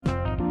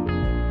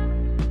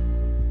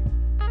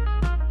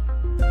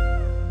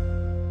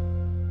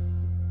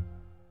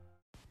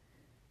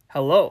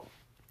Hello,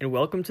 and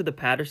welcome to the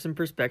Patterson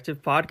Perspective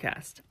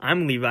Podcast.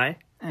 I'm Levi.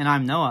 And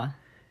I'm Noah.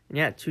 And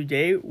yeah,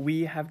 today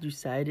we have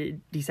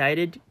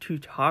decided to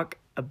talk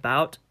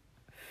about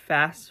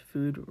fast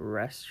food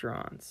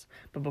restaurants.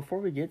 But before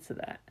we get to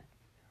that,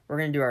 we're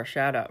going to do our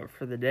shout out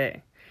for the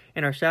day.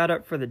 And our shout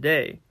out for the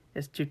day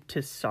is to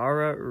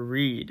Tessara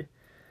Reed.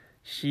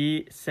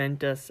 She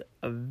sent us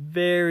a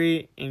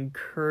very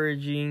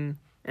encouraging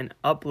and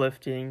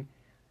uplifting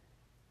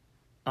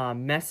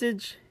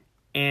message.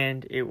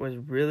 And it was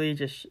really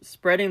just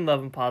spreading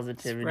love and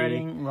positivity.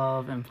 Spreading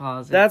love and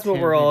positivity. That's what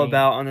we're all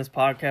about on this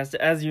podcast.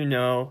 As you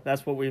know,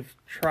 that's what we've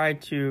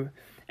tried to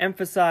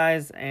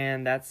emphasize.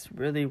 And that's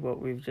really what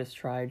we've just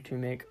tried to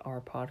make our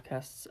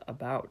podcasts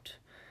about.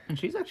 And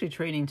she's actually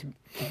training to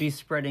be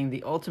spreading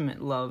the ultimate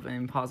love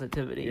and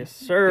positivity. Yes,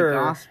 sir. The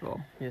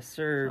gospel. Yes,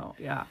 sir. So,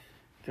 yeah.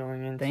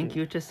 Going into... Thank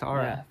you,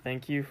 Tessara. Yeah,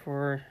 thank you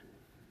for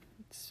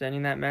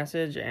sending that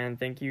message. And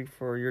thank you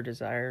for your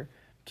desire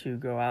to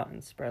go out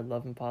and spread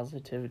love and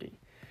positivity.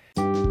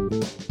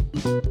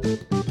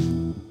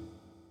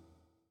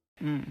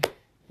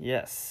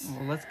 Yes.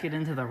 Well, let's get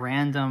into the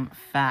random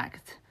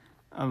fact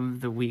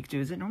of the week.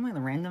 Is it normally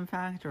the random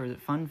fact or is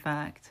it fun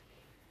fact?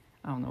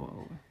 I don't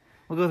know.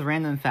 We'll go with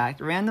random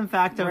fact. Random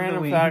fact of the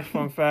week. Random fact,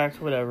 fun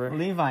fact, whatever.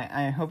 Levi,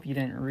 I hope you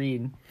didn't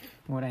read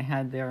what I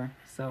had there.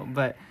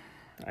 But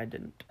I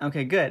didn't.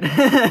 Okay, good.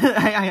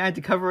 I had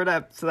to cover it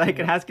up so that I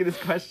could ask you this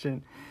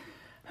question.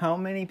 How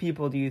many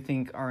people do you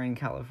think are in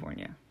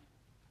California?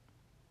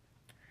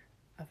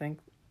 I think,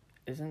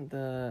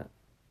 dang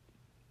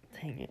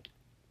it.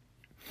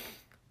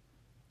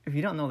 If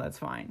you don't know, that's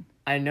fine.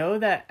 I know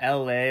that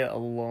LA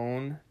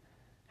alone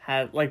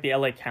has, like the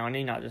LA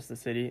County, not just the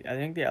city. I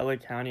think the LA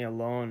County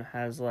alone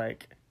has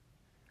like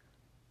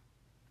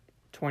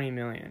 20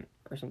 million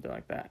or something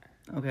like that.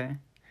 Okay.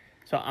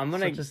 So I'm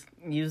going to just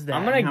use that.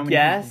 I'm going to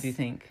guess do you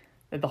think?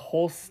 That the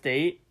whole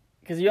state,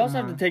 because you also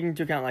have to take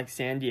into account like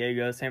San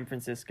Diego, San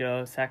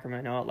Francisco,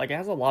 Sacramento. Like it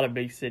has a lot of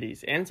big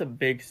cities and it's a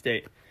big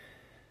state.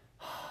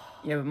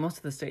 Yeah, but most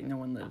of the state no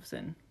one lives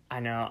in.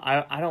 I know.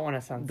 I don't want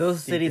to sound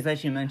those stupid. cities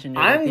that you mentioned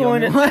are I'm the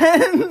going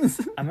only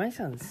ones. I might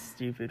sound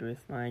stupid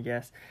with my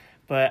guess,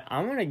 but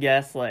I'm going to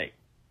guess like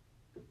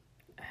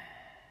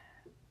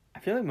I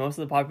feel like most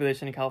of the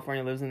population in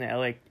California lives in the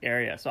LA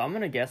area. So I'm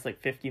going to guess like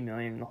 50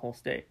 million in the whole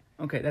state.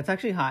 Okay, that's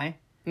actually high.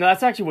 No,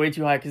 that's actually way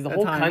too high because the That's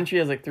whole high. country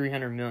has like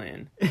 300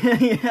 million.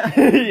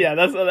 Yeah. Yeah,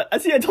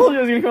 that's see, I told you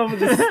I was going to come up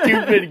with a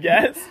stupid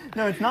guess.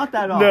 No, it's not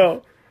that off.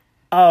 No.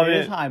 Oh, It man.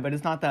 is high, but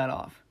it's not that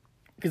off.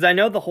 Because I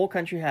know the whole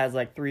country has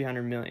like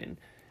 300 million.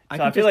 I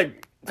So can I feel just-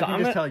 like... I can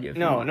just tell you if you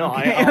No, want. no.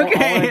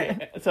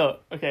 Okay,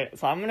 okay.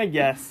 So I'm going to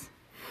guess...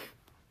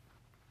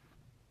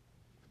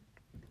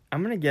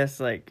 I'm going to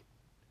guess like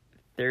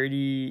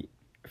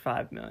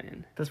 35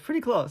 million. That's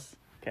pretty close.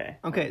 Okay.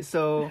 Okay,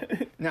 so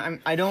now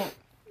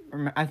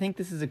I think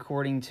this is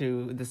according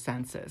to the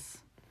census,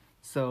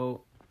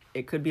 so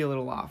it could be a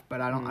little off,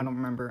 but I don't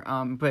remember.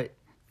 But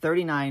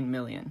 39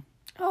 million.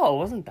 Oh, it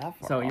wasn't that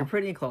far So off. you're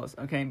pretty close.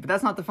 Okay, but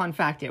that's not the fun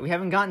fact yet. We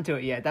haven't gotten to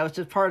it yet. That was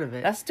just part of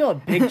it. That's still a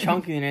big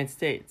chunk of the United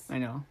States. I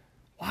know.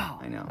 Wow.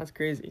 I know. That's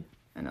crazy.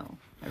 I know.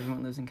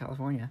 Everyone lives in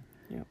California.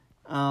 Yep.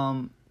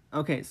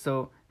 Okay,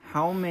 so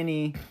how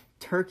many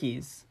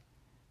turkeys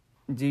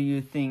do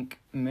you think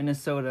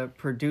Minnesota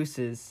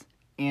produces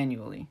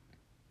annually?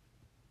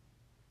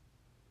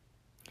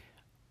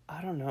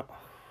 I don't know.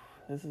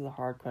 This is a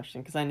hard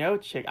question because I know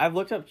I've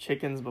looked up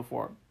chickens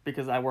before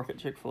because I work at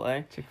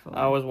Chick-fil-A. Chick-fil-A.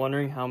 I was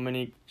wondering how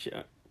many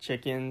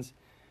chickens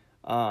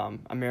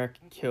America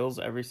kills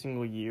every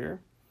single year.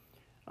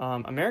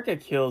 America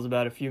kills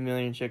about a few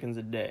million chickens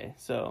a day,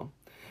 so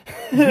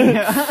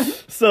Yeah.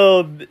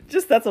 so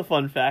just that's a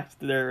fun fact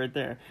there, right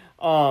there.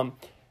 But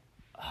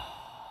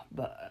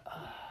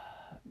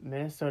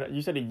Minnesota,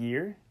 you said a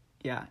year?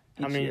 Yeah,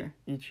 How many year.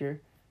 each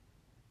year?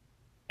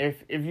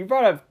 If you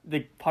brought up the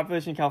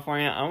population in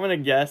California, I'm gonna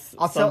guess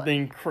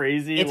something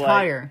crazy. It's like,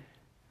 higher.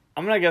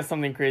 I'm gonna guess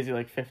something crazy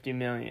like 50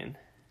 million.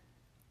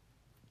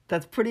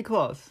 That's pretty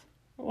close.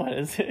 What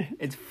is it?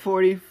 It's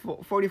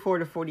 44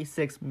 to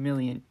 46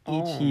 million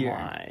each year.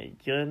 Oh my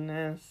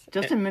goodness!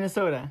 Just in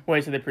Minnesota.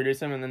 Wait, so they produce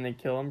them and then they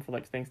kill them for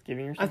like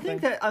Thanksgiving or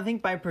something? I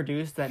think by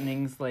produce that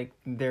means like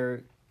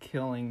they're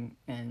killing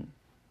and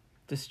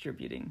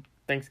distributing.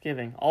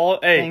 Thanksgiving.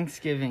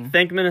 Thanksgiving.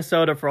 Thank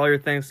Minnesota for all your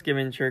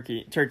Thanksgiving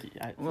turkey.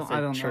 Well, I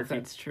don't know if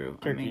that's true.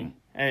 Turkey. I mean,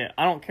 Hey,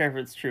 I don't care if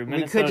it's true. we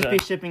Minnesota. could just be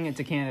shipping it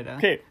to Canada.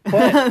 Okay, but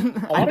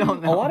I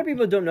don't know. a lot of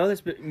people don't know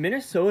this, but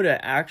Minnesota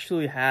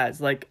actually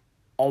has like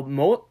I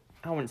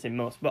wouldn't say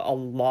most, but a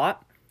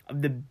lot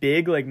of the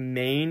big like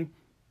main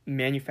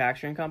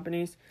manufacturing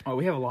companies. Oh,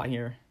 we have a lot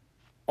here.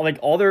 Like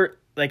all their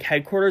like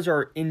headquarters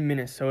are in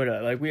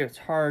Minnesota. Like we have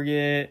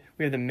Target,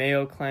 we have the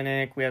Mayo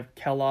Clinic, we have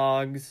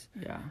Kellogg's.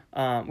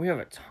 Yeah. We have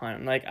a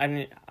ton. Like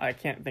I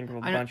can't think of a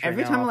bunch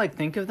Every right time now. I like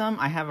think of them,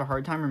 I have a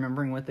hard time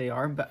remembering what they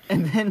are.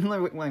 And then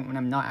like, when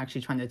I'm not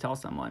actually trying to tell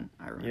someone,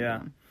 I remember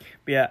them.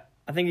 But yeah,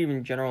 I think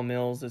even General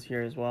Mills is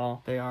here as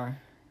well. They are.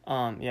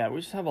 Yeah,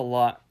 we just have a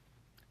lot.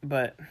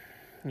 But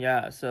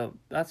yeah, so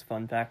that's a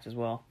fun fact as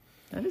well.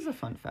 That is a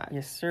fun fact.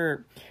 Yes,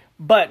 sir.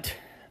 But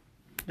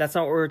that's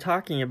not what we're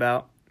talking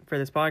about for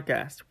this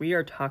podcast. We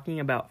are talking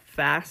about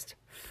fast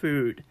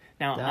food.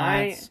 Now,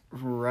 That's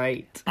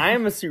right. I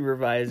am a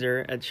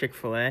supervisor at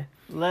Chick-fil-A.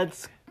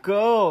 Let's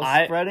go.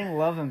 Spreading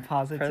love and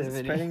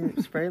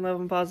positivity. Spreading love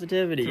and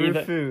positivity.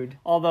 Through food.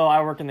 Although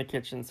I work in the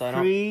kitchen, so I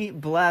don't... Free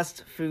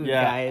blessed food,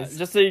 guys.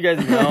 Just so you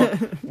guys know,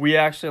 we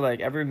actually,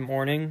 like, every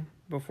morning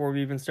before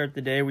we even start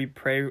the day, we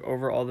pray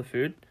over all the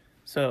food.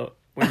 So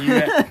when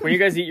you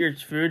guys eat your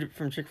food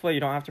from Chick-fil-A, you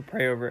don't have to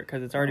pray over it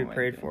because it's already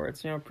prayed for.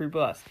 It's,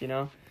 pre-blessed,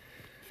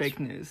 Fake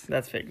news.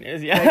 That's fake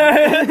news,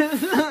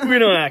 yeah. We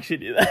don't actually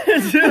do that.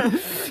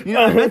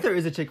 I bet there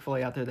is a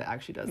Chick-fil-A out there that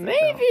actually does that.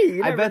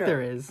 Maybe. I bet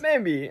there is.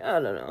 Maybe.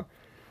 I don't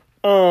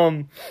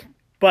know.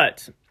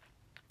 But,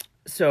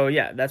 so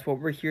yeah, that's what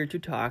we're here to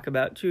talk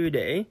about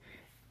today.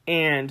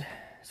 And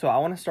so I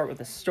want to start with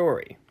a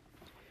story.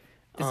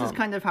 This is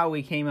kind of how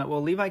we came up.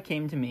 Well, Levi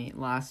came to me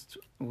last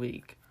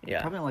week.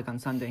 Yeah. Probably like on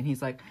Sunday. And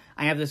he's like,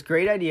 I have this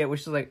great idea,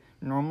 which is like,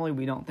 normally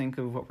we don't think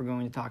of what we're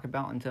going to talk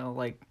about until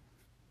like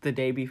the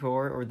day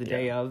before or the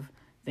day of.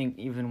 I think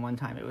even one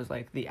time it was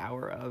like the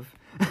hour of.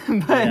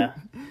 But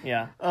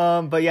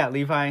yeah,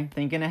 Levi,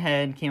 thinking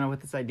ahead, came up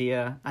with this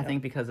idea. I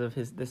think because of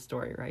this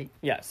story, right?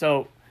 Yeah.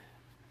 So,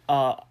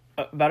 about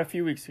a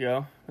few weeks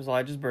ago was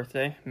Elijah's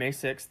birthday, May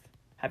 6th.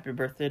 Happy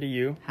birthday to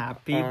you.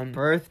 Happy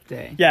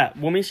birthday. Yeah,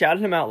 when we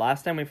shouted him out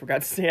last time, we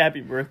forgot to say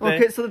happy birthday.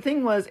 Okay, so the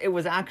thing was, it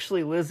was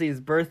actually Lizzie's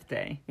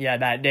birthday. Yeah,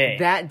 that day.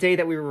 That day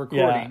that we were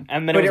recording. Yeah,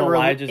 and then it was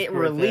Elijah's birthday. It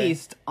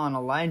released on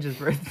Elijah's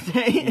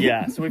birthday.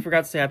 Yeah, so we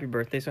forgot to say happy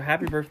birthday. So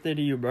happy birthday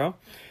to you, bro.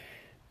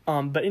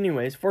 But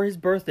anyways, for his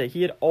birthday,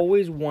 he had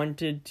always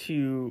wanted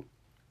to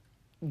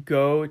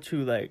go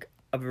to, like,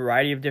 a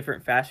variety of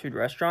different fast food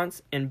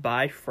restaurants and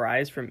buy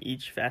fries from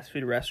each fast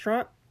food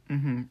restaurant.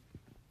 Mm-hmm.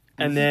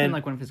 And this then has been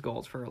like one of his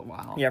goals for a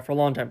while. Yeah, for a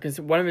long time. Because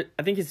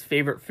I think his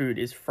favorite food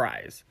is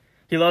fries.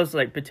 He loves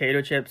like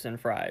potato chips and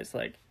fries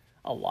like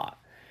a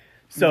lot.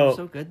 So they're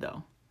so good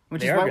though,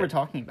 which is why we're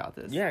talking about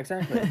this. Yeah,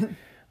 exactly.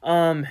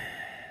 I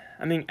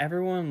mean,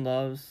 everyone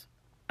loves.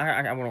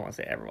 I wouldn't want to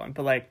say everyone,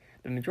 but like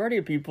the majority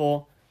of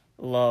people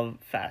love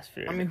fast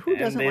food. I mean, who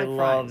doesn't like fries? They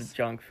love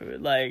junk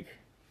food. Like,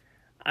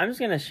 I'm just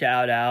gonna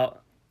shout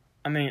out.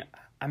 I mean,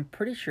 I'm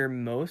pretty sure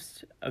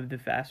most of the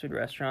fast food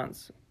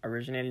restaurants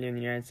originated in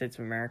the United States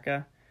of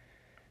America.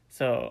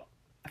 So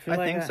I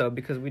think so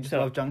because we just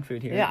love junk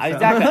food here. Yeah, so.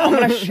 Exactly. I'm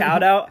gonna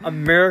shout out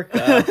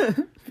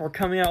America for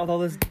coming out with all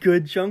this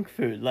good junk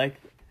food. Like,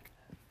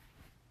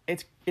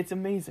 it's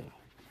amazing.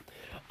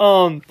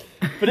 But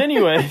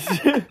anyways,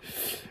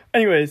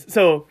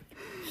 so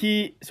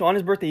on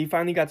his birthday he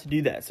finally got to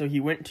do that. So he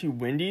went to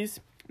Wendy's,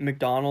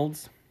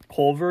 McDonald's,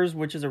 Culver's,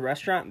 which is a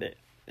restaurant that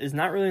is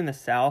not really in the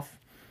South.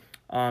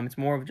 It's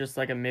more of just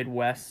like a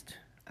Midwest.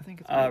 I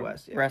think it's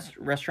Midwest.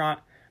 Restaurant.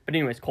 But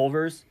anyways,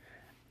 Culver's,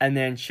 and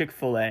then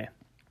Chick-fil-A.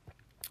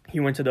 He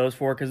went to those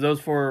four because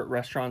those four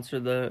restaurants are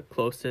the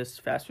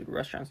closest fast food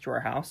restaurants to our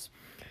house.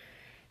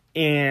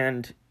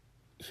 And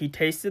he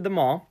tasted them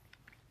all.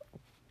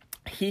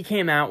 He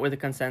came out with a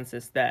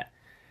consensus that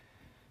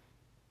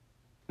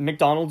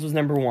McDonald's was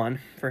number one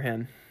for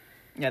him.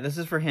 Yeah, this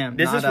is for him.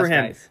 This is for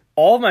him. Guys.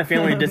 All of my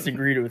family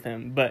disagreed with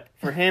him, but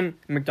for him,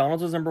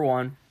 McDonald's was number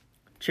one.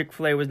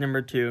 Chick-fil-A was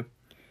number two.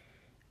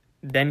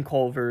 Then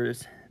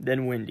Culver's,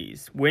 then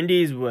Wendy's.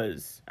 Wendy's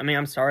was... I mean,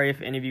 I'm sorry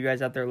if any of you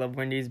guys out there love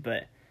Wendy's,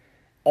 but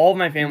all of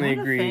my family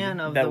agreed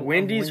that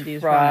Wendy's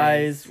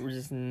fries were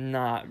just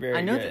not very good.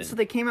 I know so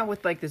they came out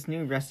with, like, this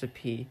new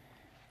recipe.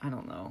 I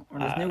don't know. Or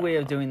this new way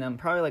of doing them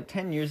probably, like,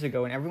 10 years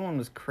ago, and everyone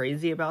was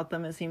crazy about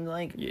them, it seemed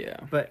like. Yeah.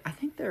 But I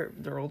think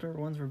their older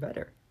ones were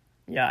better.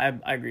 Yeah,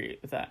 I agree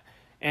with that.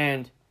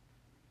 And,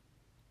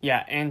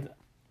 yeah, and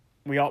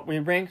we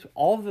ranked...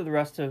 All of the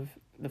rest of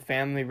the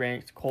family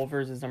ranked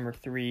Culver's as number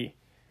 3,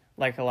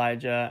 like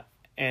Elijah,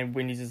 and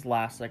Wendy's is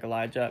last, like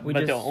Elijah.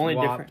 But the only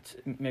difference,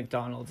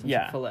 McDonald's and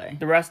Chick-fil-A.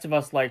 The rest of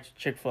us liked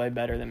Chick-fil-A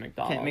better than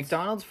McDonald's. Okay,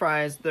 McDonald's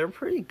fries, they're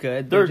pretty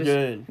good. They're just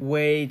good.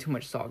 Way too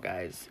much salt,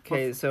 guys.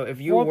 Okay, so if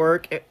you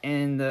work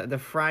in the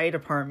fry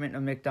department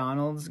of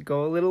McDonald's,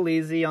 go a little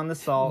easy on the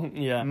salt.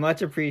 Yeah.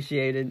 Much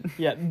appreciated.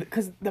 Yeah,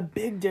 because the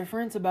big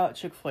difference about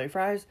Chick-fil-A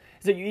fries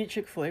is that you eat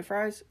Chick-fil-A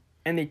fries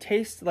and they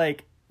taste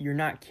like you're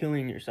not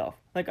killing yourself.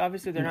 Like,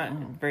 obviously, they're not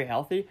very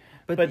healthy,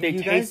 but they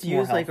taste more healthy. You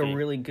guys use, like, a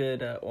really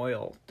good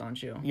oil,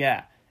 don't you?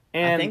 Yeah.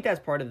 And I think that's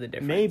part of the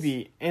difference.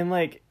 Maybe. And,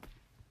 like,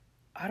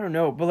 I don't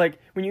know. But, like,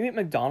 when you eat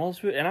McDonald's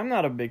food, and I'm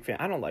not a big fan.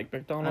 I don't like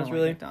McDonald's,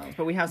 really. McDonald's,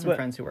 but we have some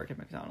friends who work at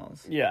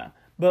McDonald's. Yeah.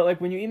 But,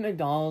 like, when you eat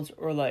McDonald's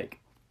or, like,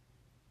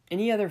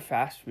 any other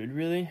fast food,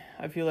 really,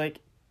 I feel like,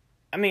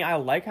 I mean, I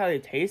like how they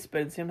taste,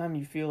 but at the same time,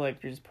 you feel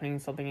like you're just putting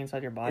something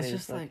inside your body. It's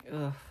just like,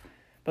 ugh.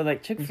 But,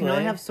 like, Chick-fil-A... You can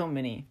only have so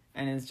many,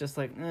 and it's just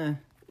like, eh.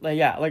 Like,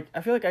 yeah, like,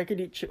 I feel like I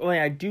could eat...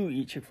 I do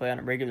eat Chick-fil-A on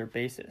a regular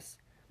basis.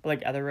 But,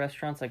 like, other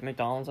restaurants, like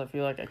McDonald's, I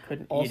feel like I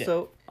couldn't eat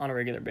it on a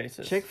regular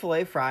basis.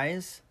 Chick-fil-A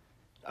fries,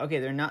 okay,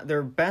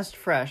 they're best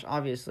fresh,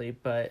 obviously,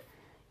 but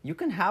you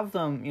can have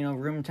them,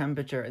 room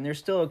temperature, and they're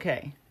still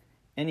okay.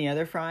 Any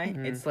other fry,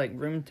 it's like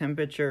room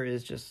temperature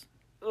is just,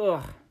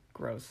 ugh,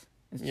 gross.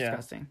 It's Yeah.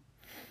 disgusting.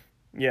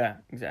 Yeah,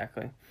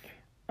 exactly.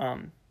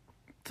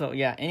 So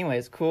yeah.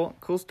 Anyways, cool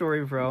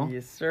story, bro.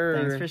 Yes, sir.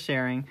 Thanks for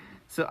sharing.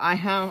 So I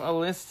have a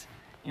list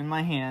in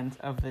my hand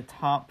of the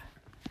top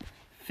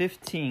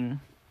 15.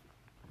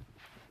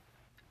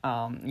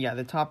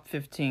 The top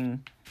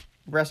 15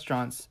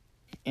 restaurants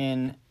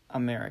in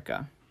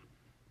America.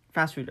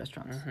 Fast food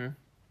restaurants. Mm-hmm.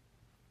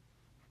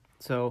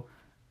 So,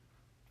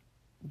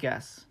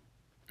 guess.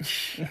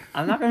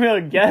 I'm not gonna be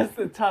able to guess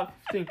the top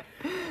 15.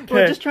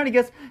 Well, just trying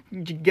to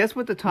guess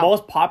what the top.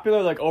 Most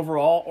popular, like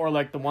overall, or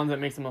like the ones that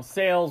makes the most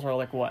sales, or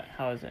like what?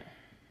 How is it?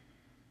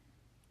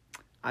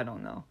 I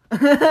don't know.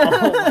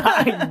 Oh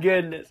my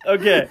goodness.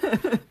 Okay,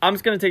 I'm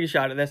just gonna take a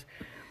shot at this.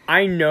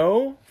 I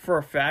know for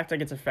a fact, like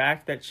it's a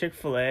fact, that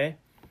Chick-fil-A,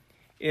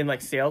 in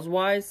like sales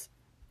wise,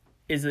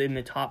 is in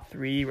the top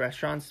 3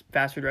 restaurants,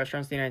 fast food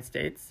restaurants in the United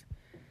States.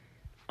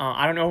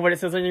 I don't know what it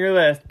says on your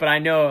list, but I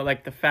know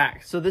like the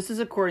facts. So this is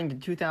according to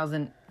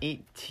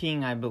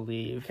 2018, I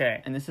believe.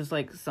 Okay. And this is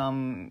like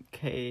some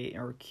K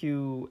or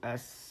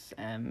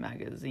QSM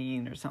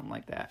magazine or something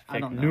like that. I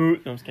don't know. No,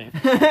 I'm just kidding.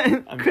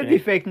 Could be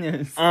fake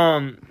news.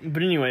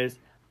 But anyways,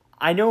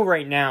 I know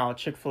right now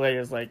Chick-fil-A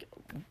is like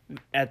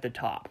at the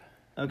top.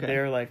 Okay.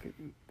 They're like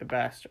the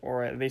best,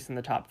 or at least in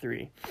the top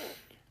 3.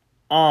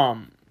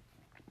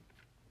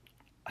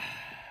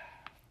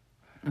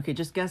 Okay,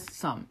 just guess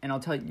some, and I'll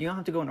tell you. You don't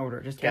have to go in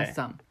order. Just Okay. guess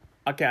some.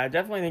 Okay, I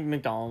definitely think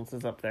McDonald's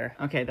is up there.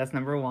 Okay, that's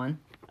number 1.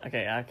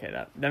 Okay,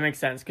 that makes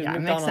sense because Yeah,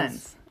 it makes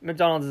McDonald's sense.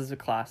 McDonald's is a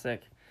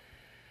classic.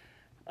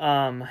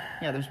 Yeah,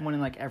 there's one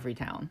in like every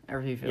town,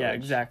 every village. Yeah,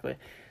 exactly.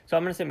 So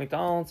I'm gonna say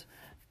McDonald's.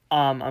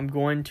 I'm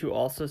going to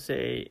also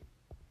say.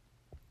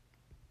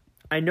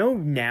 I know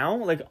now,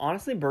 like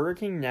honestly, Burger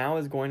King now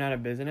is going out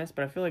of business,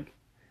 but I feel like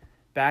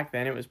back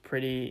then it was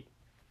pretty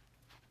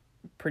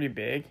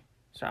big.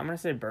 So I'm gonna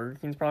say Burger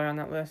King's probably on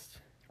that list.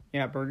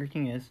 Yeah, Burger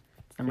King is.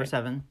 It's number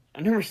 7.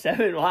 Number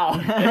 7. Wow.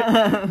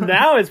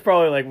 Now it's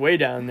probably like way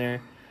down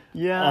there.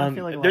 Yeah, I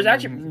feel like a lot there's of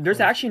Burger Kings are there's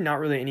closed. actually not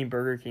really any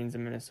Burger Kings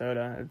in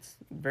Minnesota. It's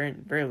very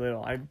very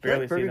little. I I feel barely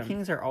like see Burger them.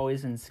 Kings are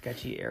always in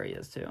sketchy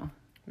areas too.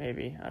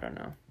 Maybe, I don't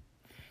know.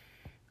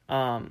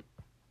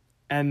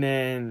 And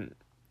then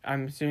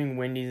I'm assuming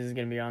Wendy's is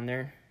gonna be on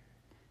there.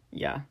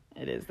 Yeah,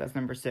 it is. That's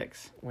number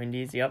 6.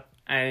 Wendy's, yep.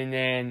 And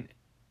then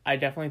I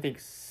definitely think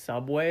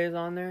Subway is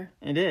on there.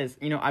 It is.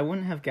 You know, I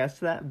wouldn't have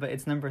guessed that, but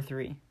it's number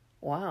 3.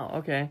 Wow.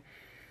 Okay.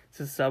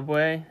 So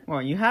Subway,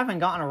 Well, you haven't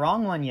gotten a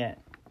wrong one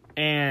yet.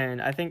 and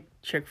I think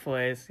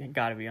Chick-fil-A's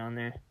got to be on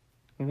there.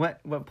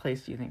 What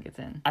place do you think it's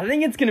in? I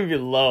think it's gonna be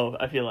low.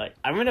 I feel like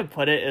I'm gonna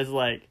put it as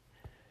like.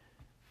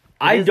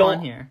 It is on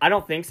here. I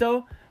don't think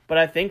so, but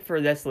I think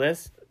for this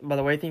list, by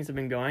the way things have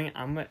been going,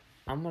 I'm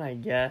gonna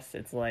guess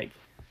it's like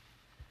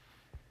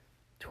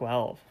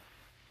 12.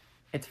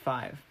 It's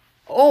 5.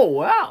 Oh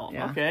wow!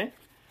 Yeah. Okay.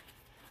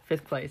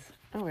 5th place.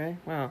 Okay.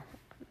 Wow.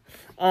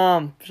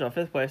 So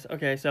 5th place.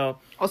 Okay. So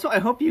Also, I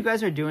hope you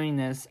guys are doing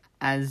this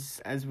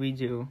as we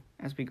do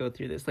as we go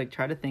through this. Like,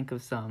 try to think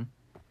of some.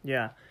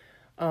 yeah.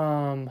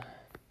 I'm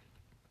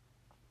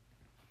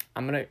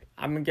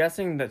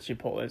guessing that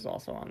Chipotle is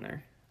also on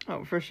there.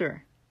 Oh, for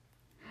sure.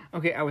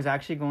 Okay, I was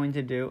actually going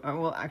to do.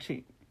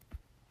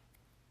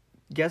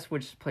 Guess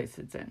which place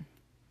it's in.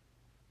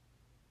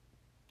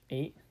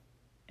 8.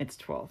 It's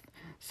 12th.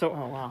 So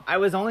Oh wow. I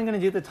was only going to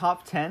do the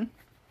top 10,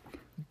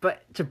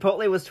 but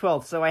Chipotle was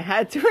 12th, so I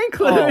had to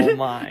include Oh,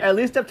 my. at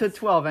least up to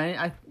 12. And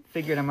I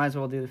figured I might as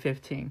well do the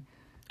 15.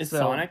 Is So-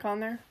 Sonic on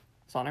there?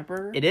 Sonic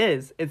Burger. It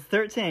is. It's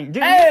 13.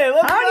 Dude, Hey,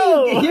 let's how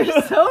go! do you?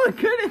 You're so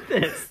good at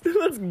this.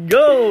 Let's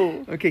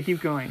go. Okay,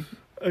 keep going.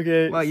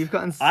 Okay. Wow, you've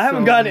gotten. I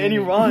haven't so gotten any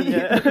many. wrong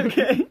yet.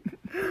 Okay.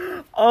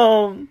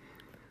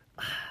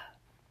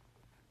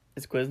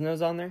 Is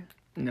Quiznos on there?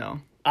 No.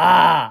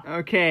 Ah,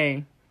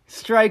 Okay.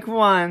 Strike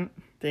 1.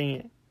 dang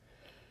it.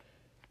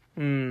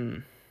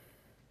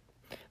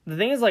 The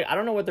thing is, like, I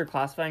don't know what they're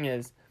classifying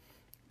as,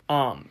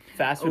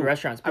 fast food Ooh,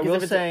 restaurants. I because will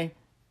if it's say,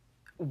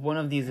 one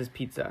of these is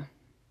pizza.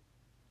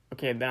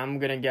 okay, then I'm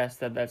gonna guess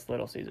that that's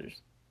Little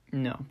Caesars.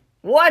 No.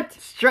 What?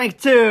 Strike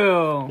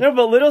 2. No,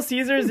 but Little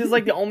Caesars is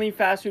like the only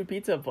fast food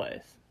pizza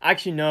place.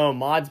 Actually, no,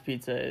 Mod's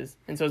Pizza is,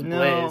 and so is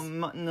Blaze.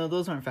 No,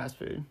 those aren't fast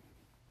food.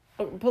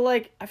 But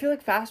like, I feel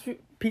like fast food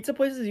pizza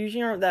places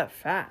usually aren't that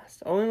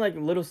fast. Only like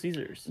Little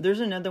Caesars. There's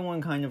another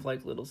one kind of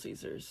like Little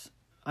Caesars.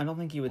 I don't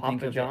think you would think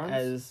Papa of John's? it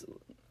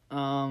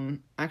as.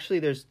 Actually,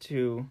 there's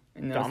 2.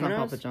 No, it's not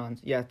Domino's? Papa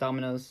John's. Yeah,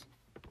 Domino's.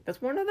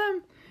 That's one of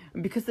them.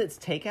 Because it's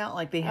takeout.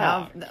 Like they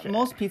have Okay.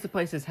 most pizza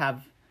places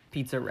have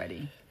pizza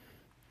ready.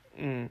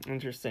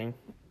 Interesting.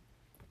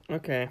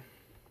 Okay.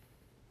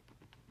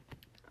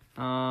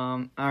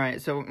 All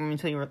right. So let me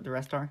tell you what the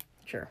rest are.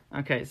 Sure.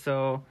 Okay,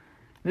 so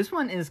this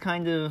one is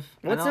kind of.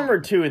 What's number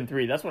 2 and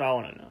 3? That's what I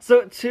want to know.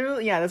 So 2,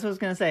 yeah, that's what I was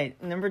gonna say.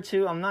 Number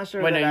 2, I'm not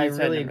sure Wait, that no, I you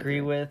said really number agree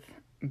 3. with,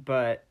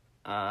 but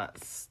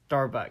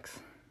Starbucks.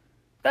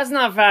 That's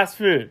not fast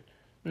food.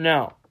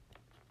 No.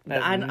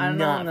 That's I not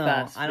don't know.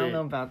 fast I don't food.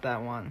 know about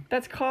that one.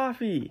 That's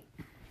coffee.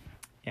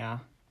 Yeah.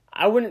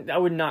 I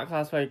would not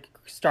classify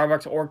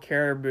Starbucks or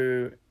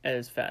Caribou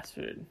as fast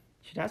food.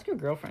 Should ask your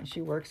girlfriend.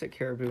 She works at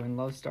Caribou and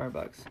loves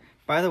Starbucks.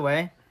 By the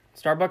way,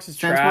 Starbucks is since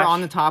trash. we're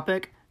on the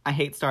topic, I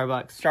hate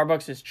Starbucks.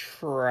 Starbucks is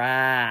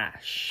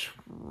trash.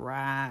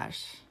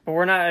 Trash. But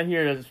we're not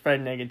here to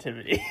spread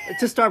negativity.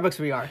 To Starbucks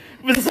we are.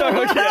 But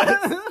Starbucks,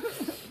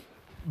 yes.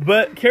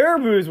 But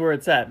Caribou is where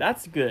it's at.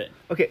 That's good.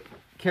 Okay,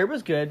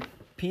 Caribou's good.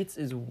 Pete's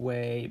is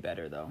way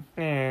better though.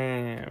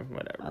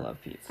 Whatever. I love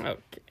Pete's.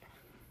 Okay.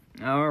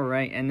 All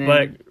right, and then.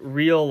 But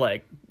real,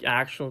 like,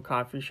 actual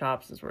coffee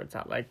shops is where it's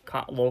at. Like,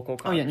 local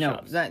coffee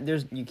shops.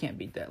 You can't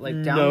beat that.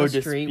 Like, down No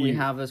the street, we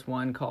dispute. have this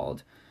one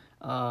called,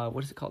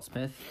 what is it called?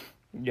 Smith?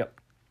 Yep.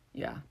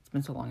 Yeah, it's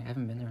been so long. I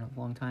haven't been there in a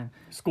long time.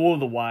 School of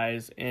the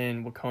Wise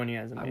in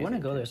Waconia is amazing. I want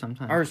to go there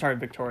sometime. Or, sorry,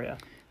 Victoria.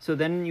 So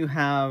then you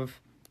have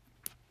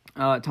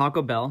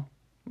Taco Bell,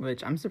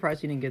 which I'm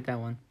surprised you didn't get that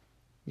one.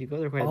 You go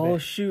there quite a Oh,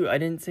 bit. shoot. I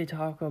didn't say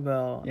Taco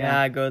Bell. Yeah. Yeah,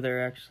 I go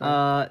there,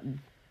 actually.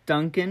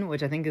 Dunkin',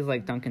 which I think is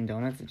like Dunkin'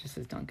 Donuts. It just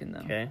says Dunkin'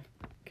 though. Okay.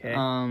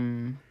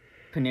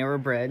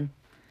 Panera Bread,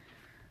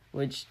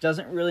 which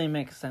doesn't really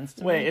make sense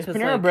to me. Wait, is 'cause,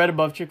 Panera like- Bread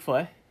above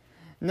Chick-fil-A?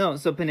 No,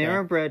 so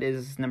Panera Yeah. Bread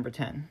is number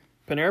 10.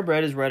 Panera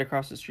Bread is right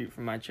across the street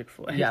from my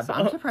Chick-fil-A. Yeah, but so-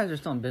 I'm surprised they're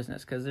still in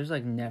business because there's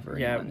like never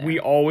Yeah, anyone there. we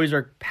always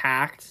are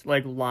packed,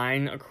 like,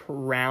 line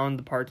around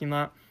the parking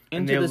lot.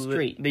 And Into they the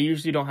street. They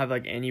usually don't have,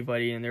 like,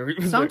 anybody in there.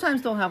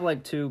 Sometimes they'll have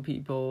like 2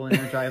 people in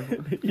their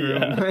drive-through.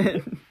 Yeah.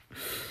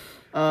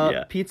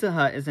 Yeah. Pizza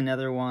Hut is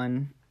another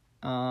one.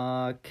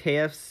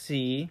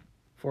 KFC,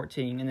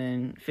 14, and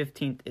then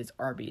 15th is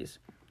Arby's,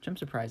 which I'm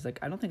surprised. Like,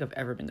 I don't think I've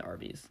ever been to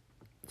Arby's.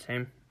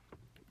 Same.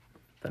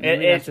 But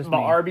maybe that's just But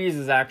me. Arby's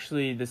is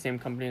actually the same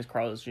company as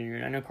Carl's Jr.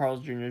 And I know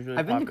Carl's Jr. is really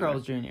I've been to popular.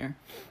 Carl's Jr.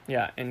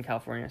 Yeah, in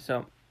California.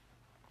 So,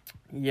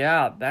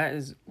 yeah, that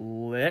is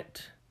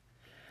lit.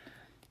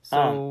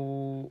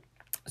 So,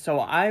 So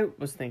I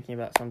was thinking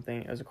about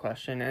something as a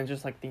question, and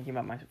just like thinking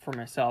about for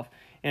myself,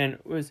 and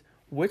it was,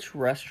 which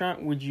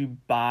restaurant would you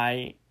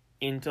buy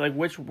into? Like,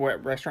 which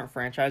restaurant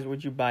franchise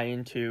would you buy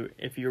into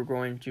if you were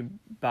going to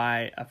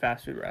buy a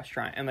fast food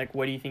restaurant? And like,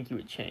 what do you think you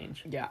would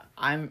change? yeah,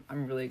 I'm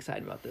really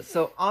excited about this.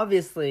 So,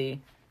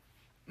 obviously,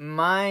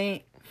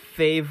 my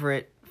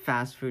favorite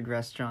fast food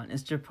restaurant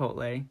is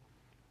Chipotle.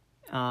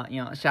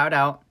 Shout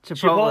out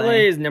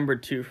Chipotle is number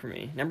 2 for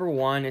me. Number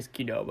 1 is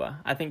Qdoba.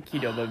 I think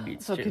Qdoba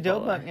beats So Chipotle.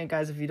 Qdoba, and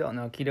guys, if you don't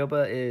know,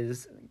 Qdoba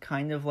is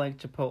kind of like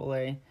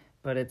Chipotle,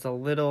 but it's a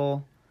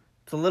little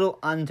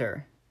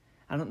under.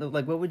 I don't know,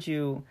 like, what would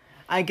you?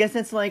 I guess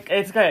it's like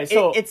It's okay.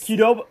 So it's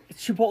Qdoba,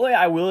 Chipotle,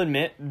 I will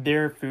admit,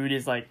 their food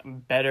is like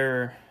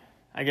better.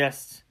 I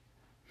guess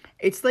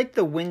it's like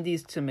the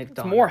Wendy's to it's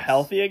McDonald's. more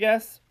healthy. I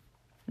guess.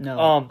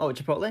 No.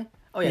 Chipotle.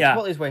 Oh yeah, yeah.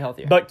 Chipotle is way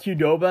healthier. But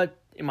Qdoba,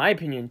 in my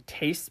opinion,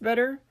 tastes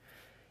better,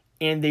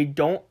 and they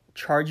don't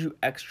charge you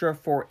extra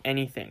for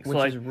anything. which So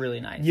like, is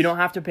really nice. you don't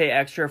have to pay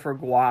extra for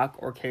guac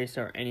or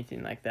queso or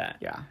anything like that.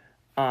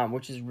 Yeah.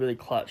 Which is really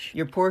clutch.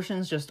 Your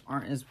portions just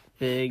aren't as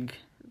big.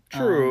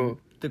 True.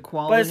 The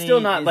quality, But it's still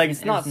not like it's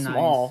is not nice.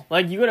 small.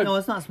 Like you go to No,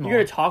 it's not small. You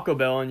go to Taco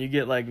Bell and you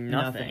get like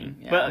nothing. Nothing,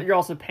 yeah. But you're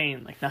also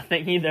paying like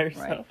nothing either.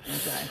 Right.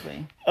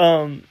 Exactly.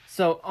 So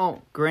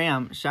So,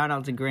 Graham, shout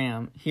out to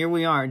Graham. Here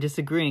we are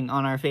disagreeing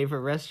on our favorite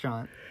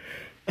restaurant.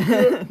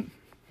 yes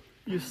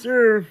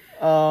sir.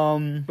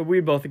 But we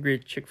both agree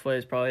Chick-fil-A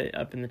is probably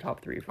up in the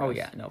top 3 for us. Oh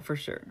yeah, no, for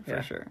sure, for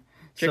Yeah. sure.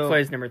 Chick-fil-A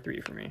is number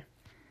 3 for me.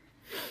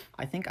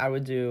 I think I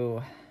would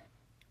do.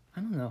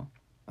 I don't know.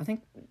 I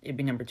think it'd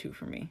be number 2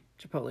 for me,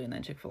 Chipotle and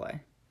then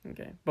Chick-fil-A.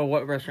 Okay. But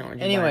what restaurant would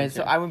you buy Anyway, into?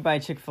 so I would buy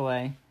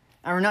Chick-fil-A,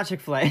 or not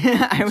Chick-fil-A.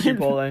 I would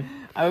Chipotle.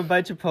 I would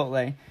buy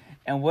Chipotle,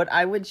 and what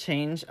I would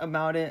change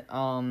about it,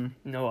 No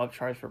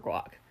upcharge for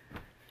guac.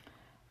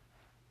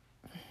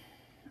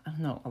 I don't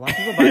know. A lot of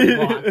people buy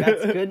guac.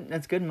 That's good.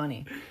 That's good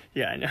money.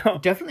 Yeah, I know.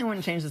 Definitely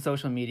wouldn't change the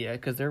social media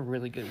because they're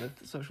really good with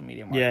the social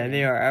media marketing. Yeah,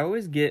 they are. I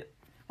always get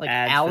Like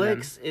ads for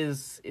Alex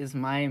is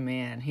my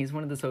man. He's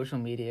one of the social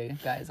media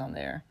guys on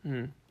there.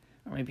 them.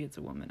 Or maybe it's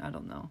a woman. I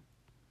don't know.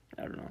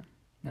 I don't know.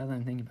 Now that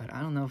I'm thinking about it,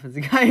 I don't know if it's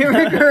a guy or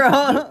a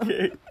girl.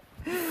 Okay.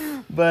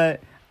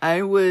 But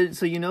I would.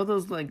 So you know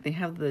those, like, they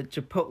have the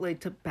Chipotle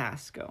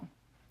Tabasco.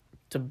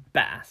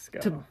 Tabasco.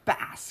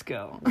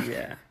 Tabasco.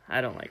 Yeah,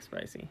 I don't like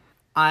spicy.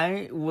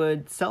 I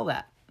would sell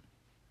that.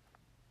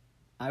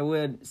 I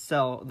would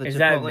sell the Is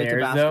that Chipotle theirs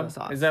Tabasco though?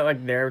 sauce. Is that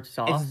like their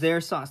sauce? It's their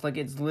sauce. Like,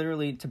 it's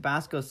literally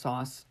Tabasco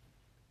sauce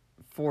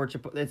for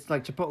Chipotle. It's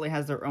like Chipotle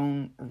has their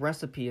own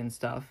recipe and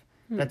stuff.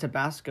 That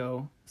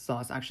Tabasco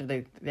sauce,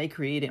 actually, they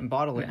create it and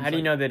bottle it. How do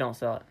you know they don't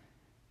sell it?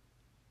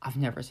 I've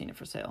never seen it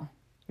for sale.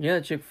 Yeah,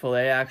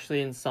 Chick-fil-A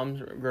actually in some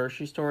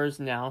grocery stores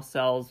now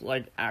sells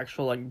like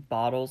actual like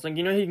bottles. Like,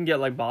 you know, you can get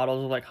like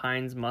bottles of like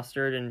Heinz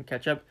mustard and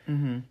ketchup.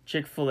 Mm-hmm.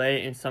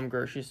 Chick-fil-A in some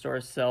grocery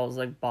stores sells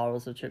like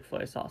bottles of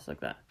Chick-fil-A sauce like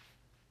that.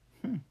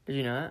 Did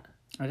you know that?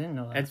 I didn't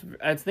know that.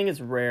 I think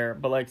it's rare,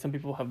 but like some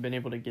people have been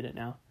able to get it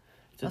now.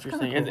 It's That's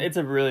interesting. kinda cool. It's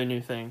a really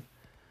new thing.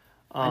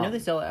 I know they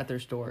sell it at their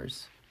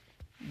stores.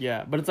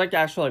 Yeah, but it's like the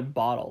actual like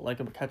bottle, like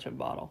a ketchup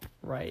bottle.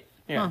 Right.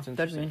 Yeah, Huh, it's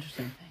that's interesting.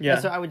 interesting. Yeah.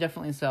 So I would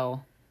definitely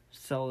sell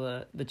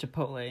the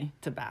Chipotle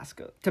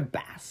Tabasco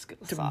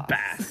sauce.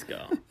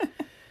 Tabasco.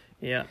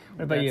 Yeah.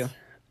 What about you?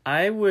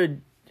 I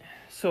would.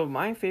 So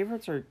my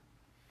favorites are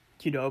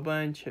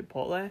Qdoba and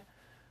Chipotle,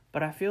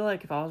 but I feel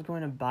like if I was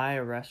going to buy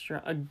a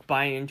restaurant,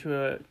 buy into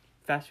a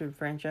fast food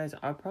franchise,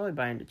 I'd probably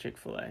buy into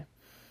Chick-fil-A.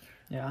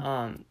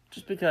 Yeah.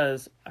 Just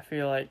because I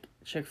feel like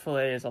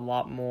Chick-fil-A is a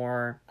lot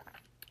more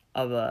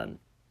of a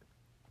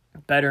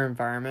better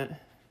environment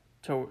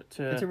to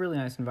It's a really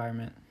nice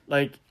environment.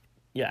 like,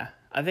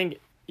 I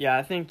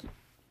think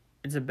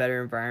it's a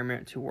better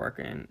environment to work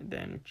in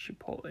than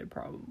Chipotle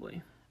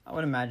probably. I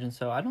would imagine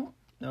so. I don't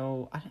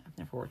know. I've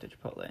never worked at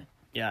Chipotle.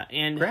 Yeah,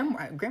 and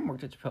Graham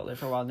worked at Chipotle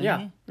for a while, didn't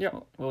he? Yeah.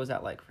 What was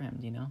that like for him?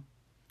 Do you know?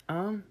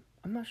 I'm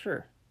not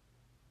sure.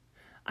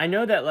 I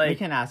know that We like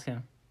can ask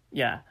him.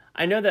 yeah,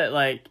 I know that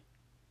like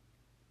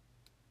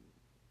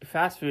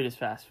fast food is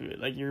fast food.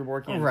 Like you're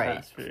working in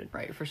fast food.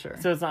 Right, for sure.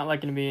 So it's not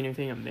like going to be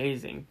anything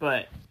amazing,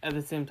 but at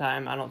the same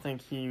time, I don't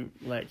think he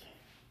like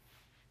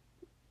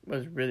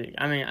was really.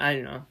 I mean, I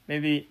don't know.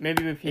 Maybe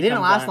if he It didn't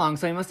comes last on- long,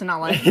 so he must have not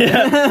liked it.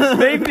 Yeah,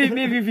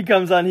 maybe if he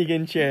comes on, he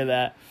can share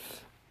that.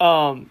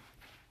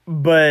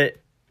 But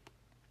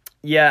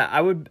yeah,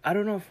 I would. I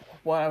don't know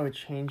what I would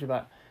change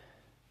about.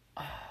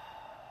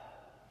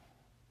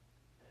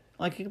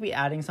 Like, you could be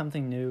adding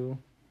something new.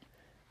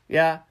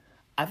 Yeah,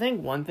 I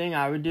think one thing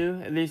I would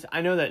do, at least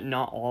I know that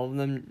not all of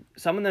them,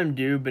 some of them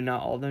do, but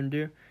not all of them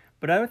do.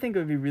 But I would think it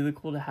would be really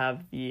cool to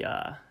have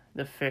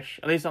the fish,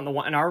 at least on the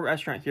one in our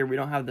restaurant here. We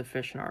don't have the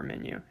fish in our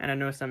menu, and I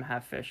know some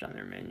have fish on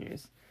their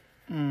menus.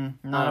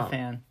 Not a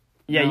fan.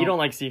 Yeah, No. you don't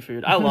like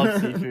seafood. I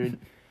love seafood.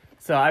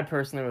 So I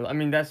personally would. I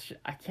mean,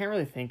 I can't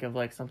really think of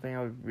like something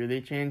I would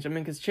really change. I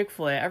mean, because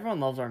Chick-fil-A, everyone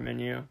loves our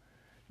menu.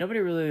 Nobody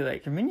really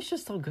like. Their menu's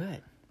just so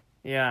good.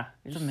 Yeah,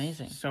 It's just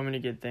amazing. So many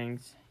good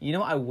things. You know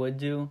what I would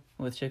do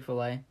with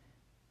Chick-fil-A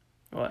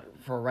What?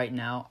 for right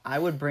now? I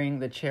would bring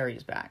the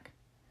cherries back.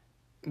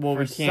 Well,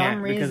 For we can't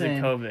some because of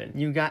reason,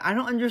 COVID. I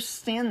don't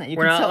understand that. You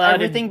We're can not sell allowed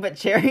to- everything but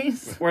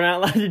cherries. We're not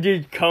allowed to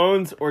do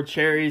cones or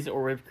cherries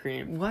or whipped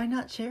cream Why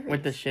not cherries?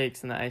 with the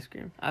shakes and the ice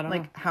cream. I don't know.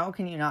 Like, how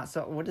can you not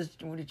sell? What do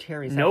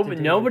cherries? have to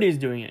do Nobody's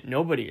doing it.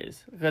 Nobody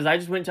is. Because I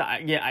just went to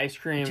get ice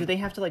cream. Do they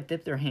have to like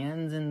dip their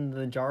hands in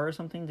the jar or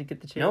something to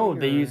get the cherry? No,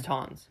 they or- use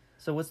tongs.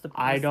 So what's the?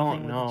 I what's the don't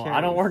thing with the know. I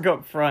cherries? don't work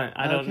up front.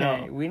 I don't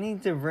Okay, know. we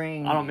need to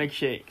bring. I don't make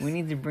shakes. We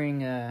need to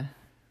bring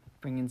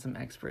in some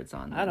experts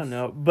on this. I don't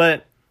know,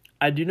 but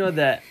I do know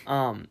that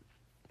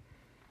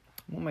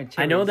What my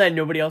I know cherries- that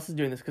nobody else is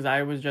doing this because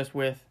I was just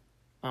with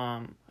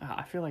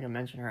I feel like I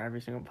mention her every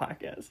single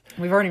podcast.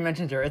 We've already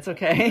mentioned her. It's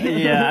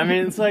okay. Yeah, I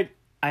mean it's like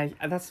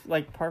that's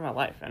like part of my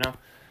life, I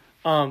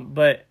know.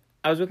 But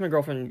I was with my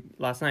girlfriend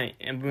last night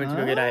and we went to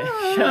go get ice.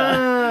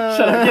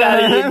 Shut up,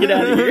 get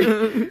out of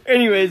here.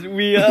 Anyways,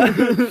 we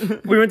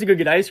went to go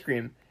get ice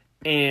cream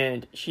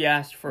and she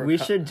asked for We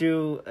should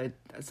do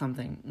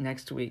something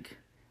next week,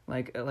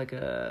 like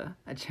a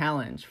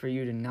challenge for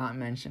you to not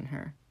mention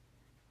her.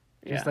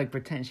 Just like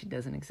pretend she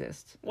doesn't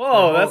exist.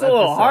 Whoa, that's a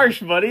little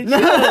harsh, buddy. Chill.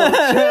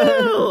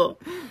 Chill.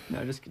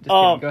 No, just kidding.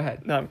 Go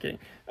ahead. No, I'm kidding.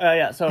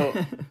 Yeah, so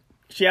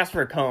she asked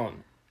for a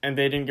cone, and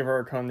they didn't give her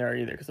a cone there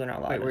either because they're not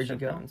allowed. Wait, to where'd you ship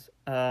go? cones.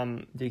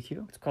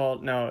 DQ? It's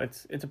called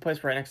it's a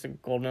place right next to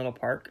Gold Medal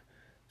Park.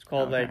 It's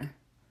called Okay. like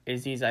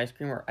Izzy's Ice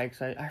Cream or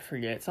Ike's. I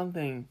forget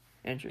something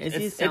interesting.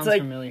 Izzy's It's sounds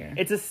like familiar.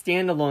 it's a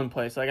standalone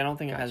place. Like I don't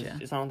think it Gotcha.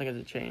 has. I don't think it's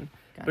a chain,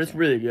 but it's Gotcha.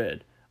 really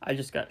good. I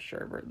just got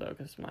sherbet though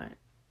because my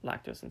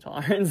lactose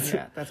intolerance.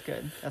 Yeah, that's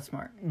good. That's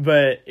smart.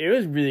 But it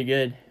was really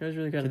good. It was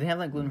really Do good. they have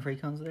like gluten-free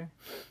cones there?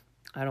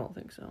 I don't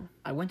think so.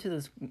 I went to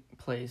this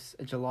place,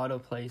 a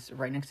gelato place,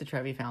 right next to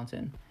Trevi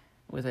Fountain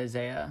with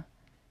Isaiah.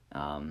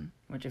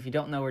 Which, if you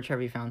don't know where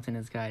Trevi Fountain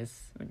is,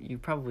 guys, you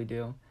probably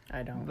do.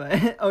 I don't.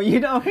 But oh, you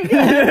don't.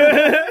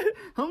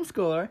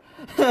 Homeschooler.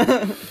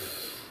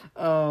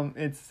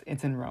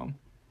 It's in Rome.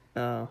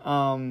 Oh.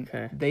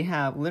 Okay. They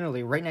have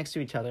literally right next to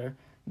each other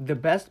the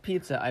best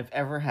pizza I've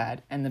ever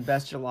had and the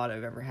best gelato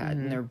I've ever had,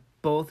 and they're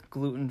both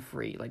gluten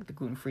free, like the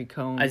gluten free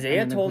cone.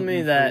 Isaiah told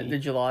me that the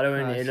gelato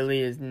in crust.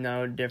 Italy is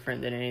no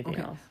different than anything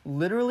Okay, else.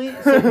 literally.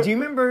 So, do you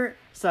remember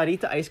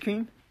Sarita ice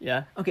cream?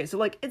 Yeah. Okay, so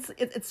like it's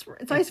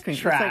ice cream.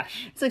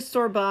 trash. It's like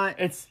store bought.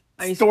 It's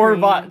Ice store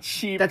bought cream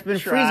cheap that's been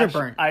trash freezer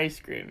burnt. ice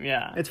cream.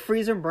 Yeah. It's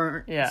freezer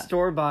burnt, Yeah.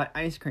 store bought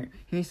ice cream.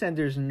 He said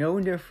there's no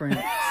difference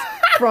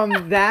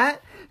from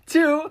that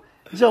to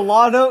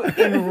gelato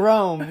in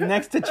Rome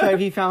next to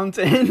Trevi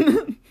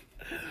Fountain.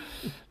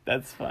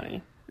 That's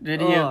funny.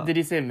 Did Ugh.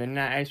 he say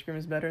midnight ice cream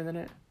is better than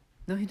it?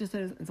 No, he just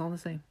said it's all the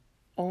same.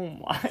 Oh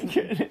my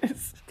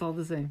goodness. It's all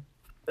the same.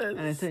 That's And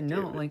I said,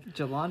 no, stupid. like,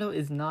 gelato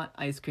is not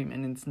ice cream,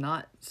 and it's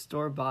not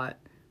store-bought,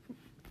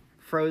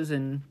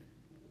 frozen,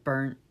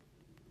 burnt,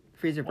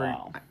 freezer burnt.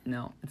 Wow.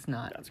 No, it's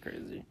not. That's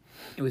crazy.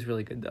 It was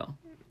really good, though.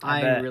 I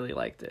I bet. really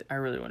liked it. I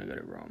really want to go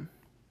to Rome.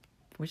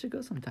 We should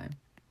go sometime.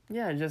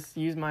 Yeah, just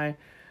use my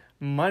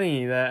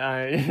money that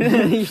I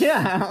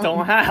Yeah.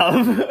 don't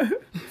have.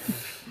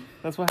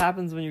 That's what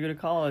happens when you go to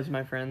college,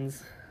 my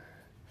friends.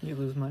 You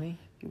lose money?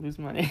 You lose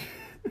money.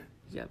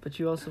 Yeah, but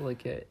you also, like,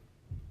 get,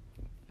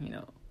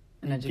 an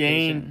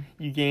education.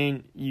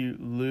 You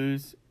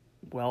lose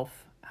wealth.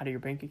 out of your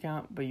bank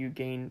account, but you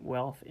gain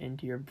wealth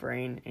into your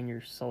brain and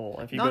your soul.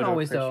 If you Not go to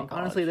always a though. Christian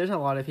college. Honestly, there's a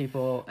lot of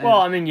people.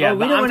 Well, I mean, yeah, we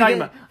but don't I'm wanna talking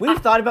get, about- We've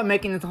thought about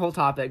making this a whole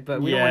topic,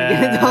 but we don't want to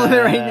get into all of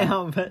it right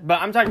now.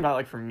 But I'm talking about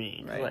like for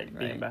me, Right, like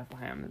being right. in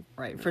Bethlehem.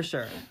 right, for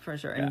sure. And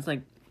Yeah. it's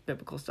like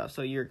biblical stuff,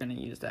 so you're gonna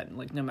use that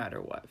like no matter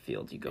what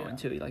field you go Yeah.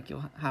 into, like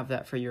you'll have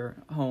that for your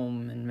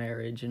home and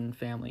marriage and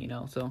family,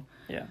 so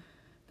Yeah.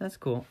 that's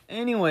cool.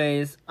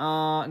 Anyways,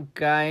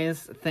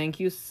 guys,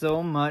 thank you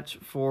so much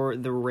for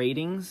the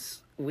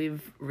ratings.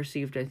 We've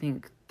received, I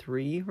think,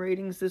 3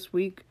 ratings this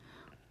week.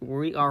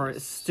 We are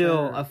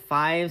still sir. a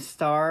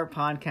 5-star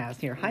podcast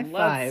here. High Let's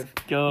five.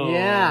 go.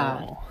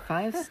 Yeah,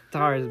 5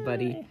 stars,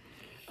 buddy.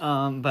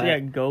 But So yeah,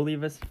 go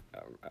leave us.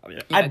 I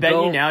Yeah, bet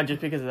go- you now,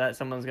 just because of that,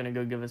 someone's gonna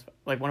go give us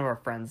like one of our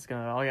friends is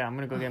gonna. Oh yeah, I'm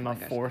gonna go give him a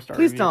gosh. 4-star.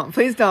 Please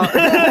review.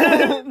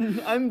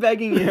 don't. I'm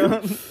begging you.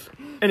 But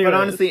Anyways.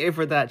 honestly, if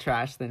we're that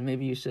trash, then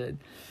maybe you should.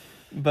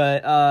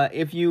 But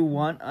if you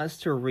want us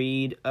to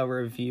read a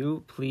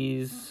review,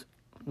 please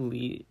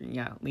leave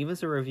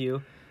us a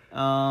review.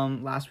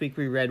 Last week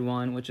we read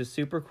one, which is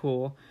super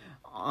cool.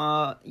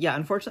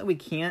 Unfortunately we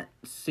can't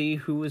see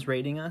who was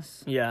rating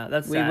us. Yeah,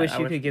 that's. We sad. wish I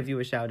you could give you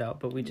a shout out,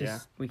 but we Yeah.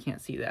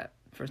 can't see that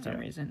for some Yeah.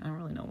 reason. I don't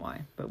really know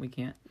why, but we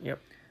can't. Yep.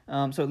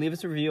 So leave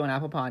us a review on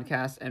Apple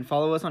Podcasts and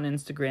follow us on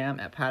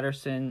Instagram at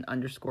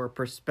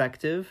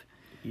Patterson_perspective,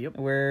 Yep.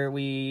 where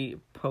we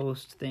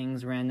post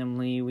things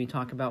randomly. We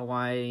talk about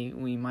why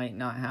we might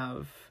not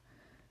have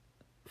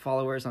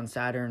followers on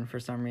Saturn for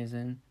some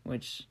reason,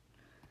 which,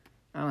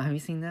 I don't know, have you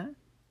seen that?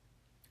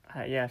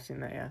 Yeah, I've seen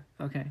that. Yeah.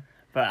 Okay.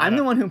 But I I'm the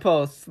don't- one who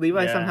posts.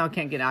 Levi Yeah. somehow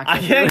can't get I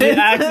access can't to it. get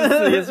access to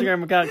the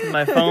Instagram account because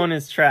my phone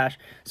is trash.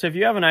 So if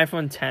you have an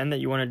iPhone 10 that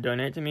you want to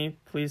donate to me,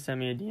 please send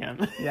me a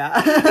DM. Yeah.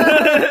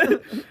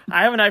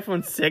 I have an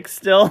iPhone 6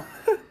 still.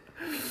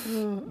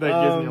 That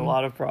gives me a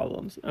lot of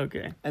problems.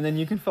 Okay. And then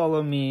you can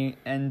follow me,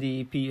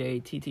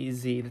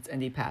 NDPATTZ, that's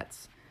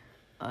NDPats,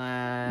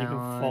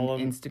 on follow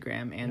me-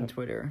 Instagram and Yep.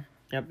 Twitter.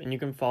 Yep, and you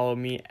can follow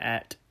me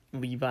at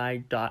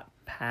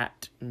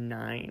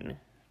levi.pat9.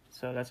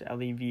 So that's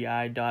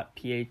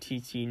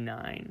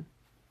levi.patt9.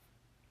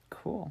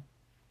 Cool.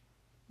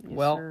 Yes,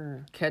 Well,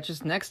 sir. catch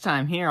us next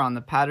time here on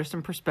the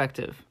Patterson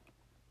Perspective.